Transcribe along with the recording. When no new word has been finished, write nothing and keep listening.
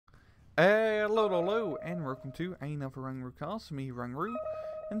Hello, and welcome to another RANGROO cast, me RANGROO,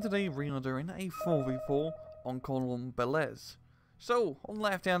 and today we are doing a 4v4 on column Belez. So, on the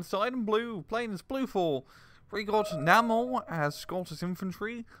left hand side in blue, playing as blue 4, we got Namo as Scottish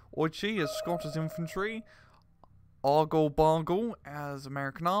Infantry, Oichi as Scottish Infantry, Argle Bargle as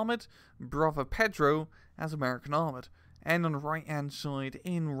American Armoured, Brother Pedro as American Armoured, and on the right hand side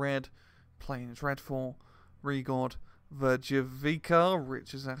in red, playing as red 4, we got Verjevika,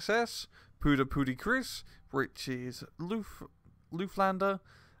 which is SS, Puda Pudi Chris, which is Luftlander,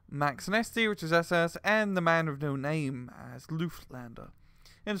 Max Nesty, which is SS, and the Man with No Name as Luftlander.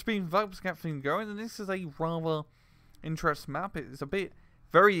 And it's been capturing going, and this is a rather interesting map. It's a bit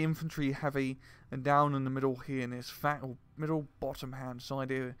very infantry heavy, and down in the middle here in this middle bottom hand side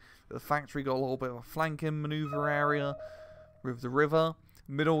here, the factory got a little bit of a flanking maneuver area with the river.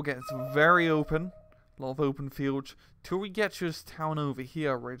 Middle gets very open. A lot of open fields till we get to this town over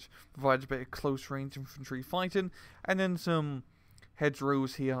here, which provides a bit of close range infantry fighting, and then some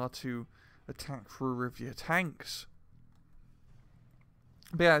hedgerows here to attack through with your tanks.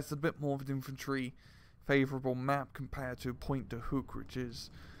 But yeah, it's a bit more of an infantry favourable map compared to Point de Hook, which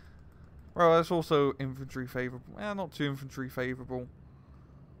is, well, it's also infantry favourable. Not too infantry favourable,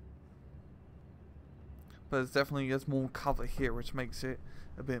 but it's definitely there's more cover here, which makes it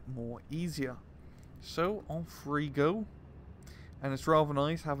a bit more easier. So, off we go. And it's rather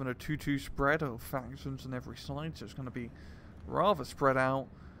nice having a 2-2 spread of factions on every side, so it's going to be rather spread out.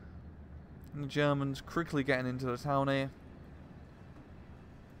 And the Germans quickly getting into the town here.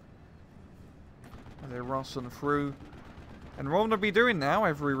 As they're rustling through. And what I'm going to be doing now,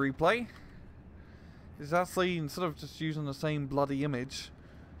 every replay, is actually, instead of just using the same bloody image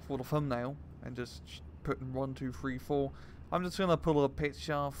for the thumbnail, and just putting 1, 2, 3, 4, I'm just going to pull a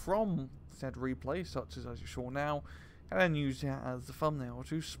picture from said replay, such as you saw now, and then use that as the thumbnail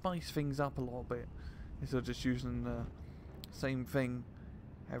to spice things up a little bit, instead of just using the same thing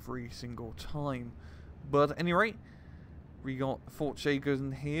every single time. But at any rate, we got Fort Shakers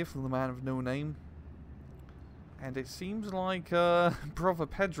in here from the Man with No Name, and it seems like Brother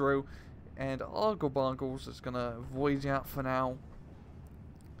Pedro and Argle Bargles is going to voyage out for now.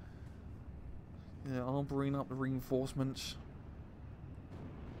 Yeah, arboring up the reinforcements.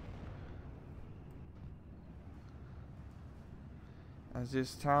 As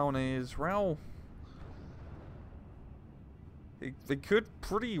this town is, well, they could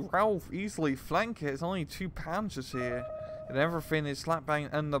pretty well easily flank it. It's only 2 Panzers here, and everything is slap bang,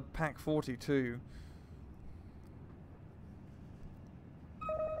 and the Pack 42.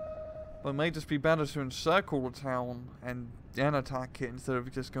 But it may just be better to encircle the town and then attack it instead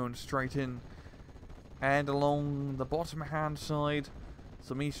of just going straight in. And along the bottom hand side,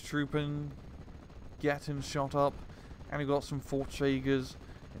 some East trooping getting shot up. And we've got some Fort Shakers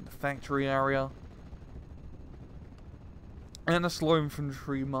in the factory area. And a slow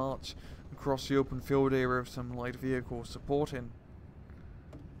infantry march across the open field area with some light vehicles supporting.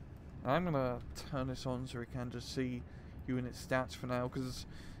 I'm going to turn this on so we can just see unit stats for now, because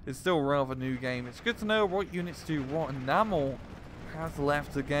it's still a rather new game. It's good to know what units do what, and Namor has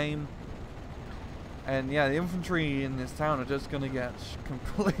left the game. And yeah, the infantry in this town are just going to get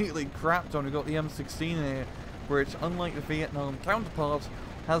completely crapped on. We've got the M16 here, which, unlike the Vietnam counterpart,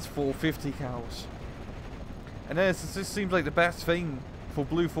 has 450 cals. And this seems like the best thing for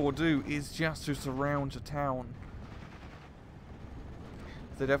Blue 4 do is just to surround the town.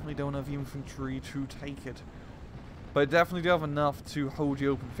 They definitely don't have infantry to take it, but definitely do have enough to hold the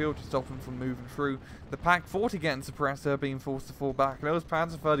open field to stop them from moving through. The Pack 40 getting suppressed, they're being forced to fall back. Those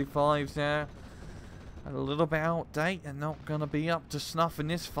Panzer-35s there are a little bit out of date and not going to be up to snuff in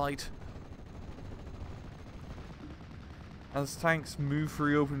this fight. As tanks move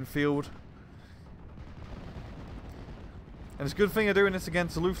through the open field. And it's a good thing they're doing this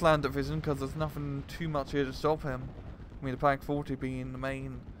against the Luftlander division, because there's nothing too much here to stop him. I mean, the Pack 40 being the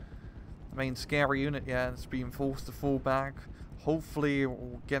main scary unit, yeah, it's being forced to fall back. Hopefully it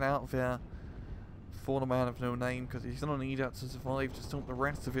will get out of there for the Man of No Name, because he's going to need that to survive to stop the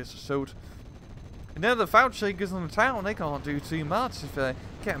rest of his assault. And now the Fort Shakers in the town, they can't do too much if they're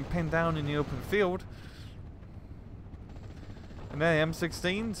getting pinned down in the open field. And then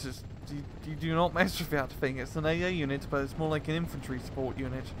M16s, just you do not mess with that thing. It's an AA unit, but it's more like an infantry support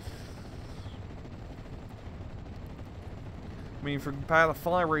unit. I mean, if you compare the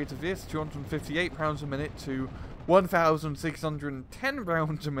fire rate of this, 258 rounds a minute, to 1,610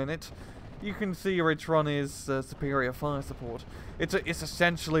 rounds a minute, you can see which one is superior fire support. It's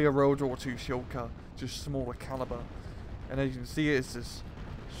essentially a World War II Shilka, just smaller caliber. And as you can see, it's just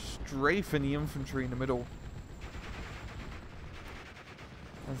strafing the infantry in the middle.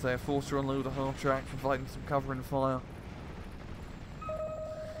 as they're forced to unload a half track, providing some cover and fire.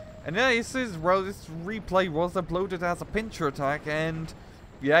 And yeah, this replay was uploaded as a pincer attack, and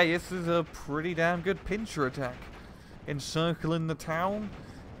yeah, this is a pretty damn good pincer attack. Encircling the town,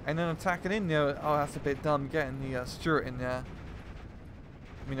 and then attacking in there. Oh, that's a bit dumb, getting the Stuart in there.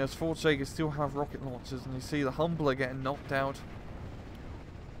 I mean, those Fort Shakers still have rocket launchers, and you see the Humbler getting knocked out.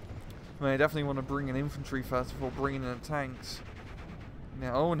 I mean, I definitely want to bring in infantry first before bringing in the tanks.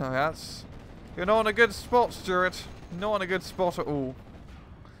 Now, oh no, that's... You're not in a good spot, Stuart. Not in a good spot at all.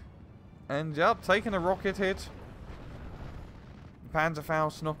 And, yep, taking a rocket hit.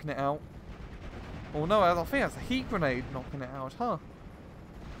 Panzerfaust knocking it out. Oh no, I think that's a heat grenade knocking it out, huh?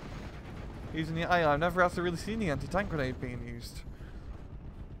 Using the... I've never actually really seen the anti-tank grenade being used.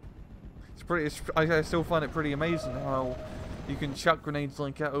 It's pretty... I still find it pretty amazing how you can chuck grenades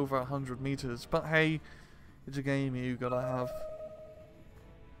like at over 100 meters. But hey, it's a game, you gotta have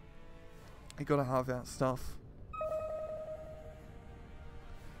that stuff.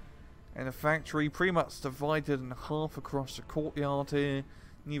 And the factory pretty much divided in half across the courtyard here.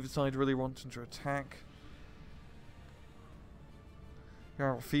 Neither side really wanting to attack. I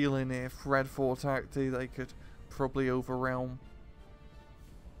have a feeling if Red 4 attacked, they could probably overwhelm.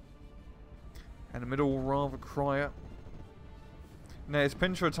 And the middle rather quiet. Now it's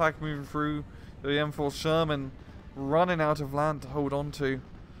pincer attack moving through. The M4 Sherman running out of land to hold on to.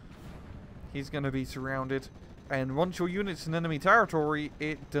 He's going to be surrounded. And once your unit's in enemy territory,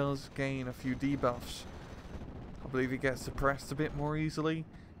 it does gain a few debuffs. I believe it gets suppressed a bit more easily.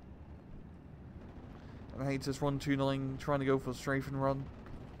 And I hate this 129 trying to go for a strafe and run.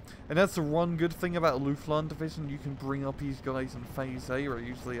 And that's the one good thing about Luftland Division. You can bring up these guys in Phase A, or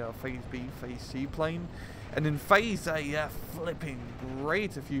usually a Phase B, Phase C plane. And in Phase A, yeah, flipping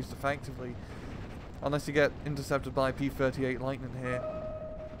great if used effectively. Unless you get intercepted by P-38 Lightning here.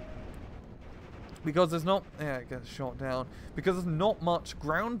 Because there's not... Yeah, it gets shot down. Because there's not much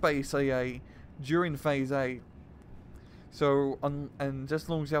ground base AA during Phase A. So, and just as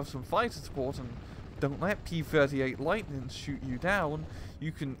long as you have some fighter support and don't let P-38 Lightning shoot you down,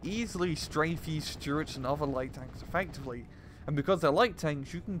 you can easily strafe these Stuarts and other light tanks effectively. And because they're light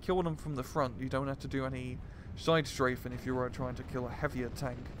tanks, you can kill them from the front. You don't have to do any side strafing if you were trying to kill a heavier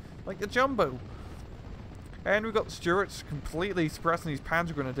tank, like the Jumbo. And we've got the Stuarts completely suppressing these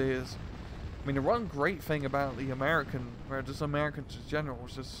Panzer Grenadiers. I mean, the one great thing about the American, or just Americans in general,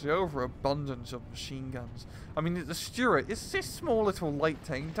 is just the overabundance of machine guns. I mean, the Stuart, it's this small little light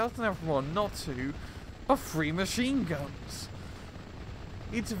tank, doesn't have one, not two, but 3 machine guns.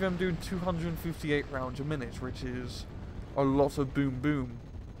 Each of them doing 258 rounds a minute, which is a lot of boom boom.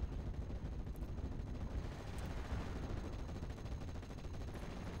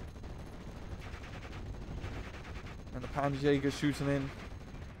 And the Panzerjäger shooting in.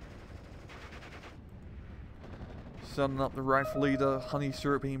 Setting up the rifle leader, Honey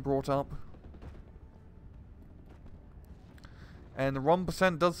Stuart being brought up. And the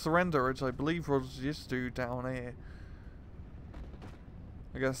 1% does surrender, which I believe was this dude down here.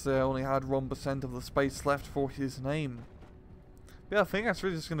 I guess they only had 1% of the space left for his name. But yeah, I think that's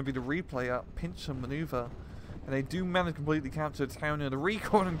really just going to be the replay at Pince maneuver. And they do manage to completely capture the town, and the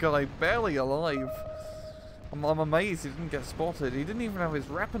recon guy barely alive. I'm amazed he didn't get spotted. He didn't even have his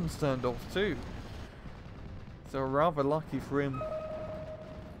weapons turned off too. So rather lucky for him.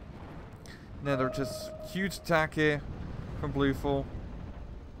 Now they're just huge attack here from Blue 4.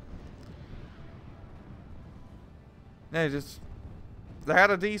 Now they had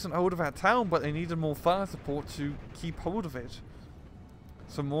a decent hold of that town, but they needed more fire support to keep hold of it.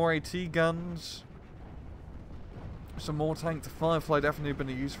 Some more AT guns. Some more tank to Firefly definitely been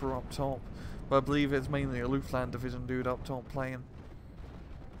used for up top. But I believe it's mainly a Luftland Division dude up top playing.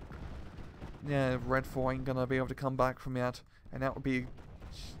 Yeah, Red 4 ain't gonna be able to come back from that. And that would be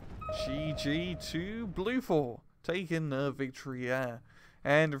GG to Blue 4. Taking the victory, yeah.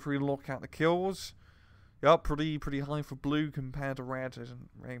 And if we look at the kills, yep, pretty high for Blue compared to Red. Isn't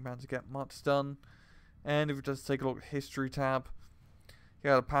really managed to get much done. And if we just take a look at History tab,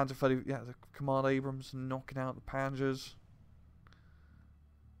 yeah, the Panzer 30, yeah, the Command Abrams knocking out the Panzers.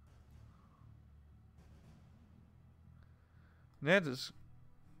 Yeah, there's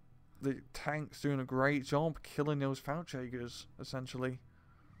the tanks doing a great job killing those Feldjägers, essentially.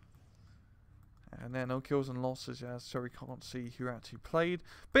 And then no kills and losses, yeah, so we can't see who actually played.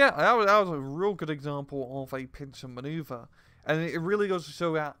 But yeah, that was a real good example of a pincer maneuver. And it really goes to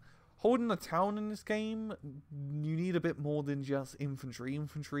show that holding the town in this game, you need a bit more than just infantry.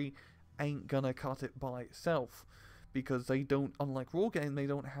 Infantry ain't gonna cut it by itself. Because they don't, unlike Wargame, they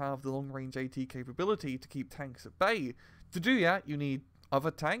don't have the long-range AT capability to keep tanks at bay. To do that, you need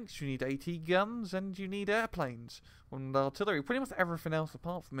other tanks, you need AT guns, and you need airplanes and artillery. Pretty much everything else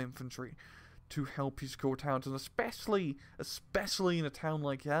apart from infantry to help you score towns, and especially in a town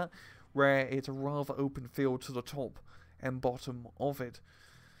like that, where it's a rather open field to the top and bottom of it.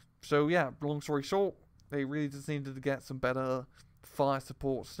 So yeah, long story short, they really just needed to get some better fire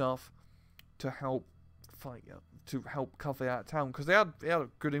support stuff to help fight, to help cover that town, because they had a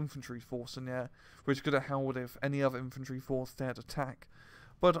good infantry force in there, which could have held if any other infantry force dared attack.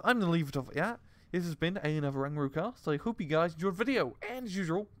 But I'm going to leave it off at that. This has been another RANGROO cast. I hope you guys enjoyed the video, and as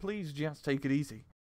usual, please just take it easy.